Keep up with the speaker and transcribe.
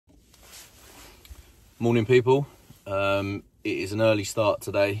Morning, people. It is an early start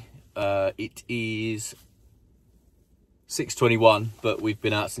today. It is 6:21, but we've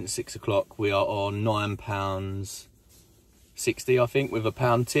been out since 6 o'clock. We are on £9.60, I think, with a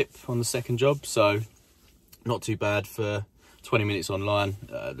 £1 tip on the second job. So not too bad for 20 minutes online.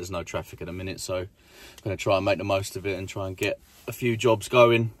 There's no traffic at the minute, so I'm going to try and make the most of it and try and get a few jobs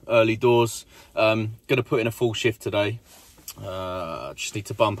going early doors. Going to put in a full shift today. Just need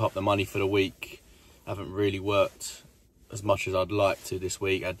to bump up the money for the week. Haven't really worked as much as I'd like to this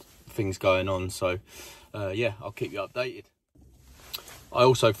week. Had things going on, so yeah, I'll keep you updated. I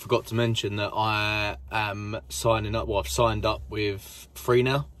also forgot to mention that I am signing up. Well, I've signed up with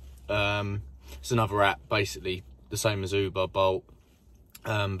Freenow. It's another app, basically the same as Uber, Bolt,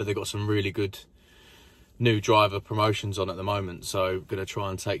 but they've got some really good new driver promotions on at the moment. So I'm going to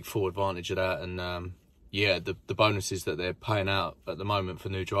try and take full advantage of that. And yeah, the bonuses that they're paying out at the moment for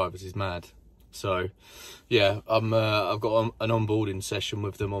new drivers is mad. So yeah, I've got an onboarding session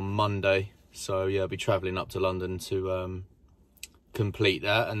with them on Monday. So yeah, I'll be travelling up to London to complete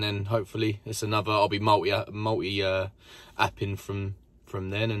that, and then hopefully it's another. I'll be multi apping from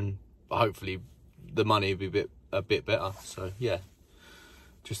then, and hopefully the money will be a bit better. So yeah,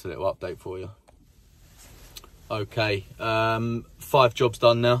 just a little update for you. Okay, 5 jobs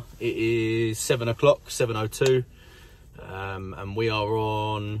done now. It is 7 o'clock, 7:02, and we are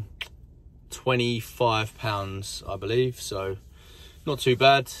on £25, I believe, so not too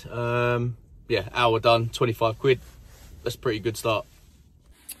bad. Yeah, hour done, 25 quid. That's a pretty good start.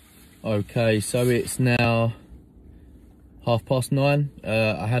 Okay, so it's now 9:30.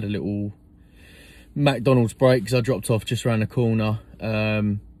 I had a little McDonald's break because I dropped off just around the corner.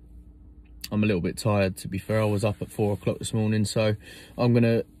 I'm a little bit tired, to be fair. I was up at 4 o'clock this morning, so I'm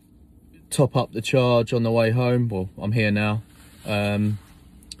gonna top up the charge on the way home. Well, I'm here now.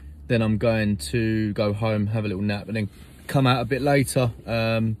 Then I'm going to go home, have a little nap, and then come out a bit later.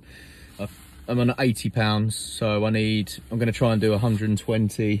 I'm on £80, so I'm going to try and do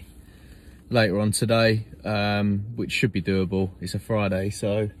 120 later on today, which should be doable. It's a Friday,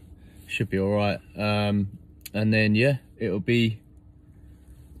 so should be all right. And then yeah, it'll be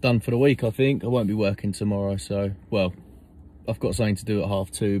done for the week. I think I won't be working tomorrow, so well, I've got something to do at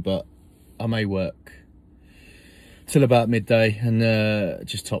 2:30, but I may work till about midday and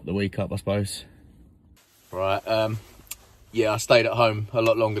just top the week up, I suppose. Right, yeah, I stayed at home a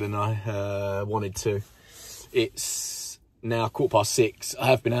lot longer than I wanted to. It's now 6:15. I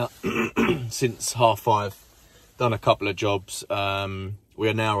have been out since 5:30, done a couple of jobs. We are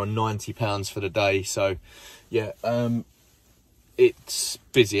now on £90 for the day, so yeah, it's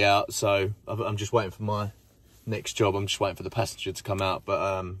busy out, so I'm just waiting for my next job. I'm just waiting for the passenger to come out,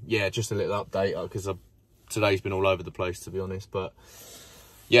 but yeah, just a little update because today's been all over the place, to be honest. But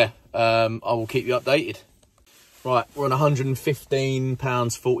yeah, I will keep you updated. Right, we're on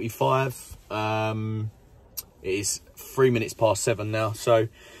 £115.45. It is 3 minutes past 7 now, so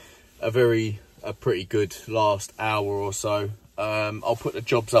a pretty good last hour or so. I'll put the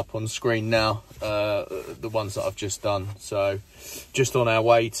jobs up on screen now, the ones that I've just done. So just on our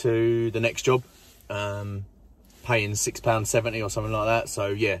way to the next job, paying £6.70 or something like that. So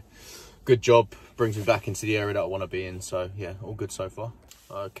yeah, good job, brings me back into the area that I want to be in. So yeah, all good so far.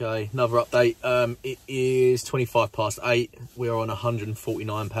 Okay, another update. It is 8:25. We are on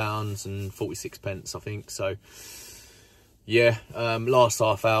 £149.46, I think. So yeah, last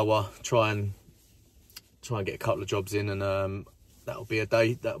half hour, try and get a couple of jobs in, and that'll be a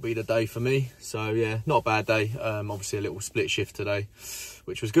day. That'll be the day for me. So yeah, not a bad day. Obviously a little split shift today,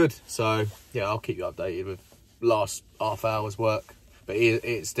 which was good. So yeah, I'll keep you updated with last half hour's work. But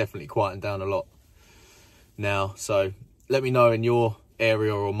it's definitely quieting down a lot now. So let me know in your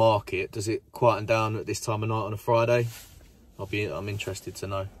area or market, does it quieten down at this time of night on a Friday? I'm interested to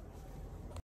know.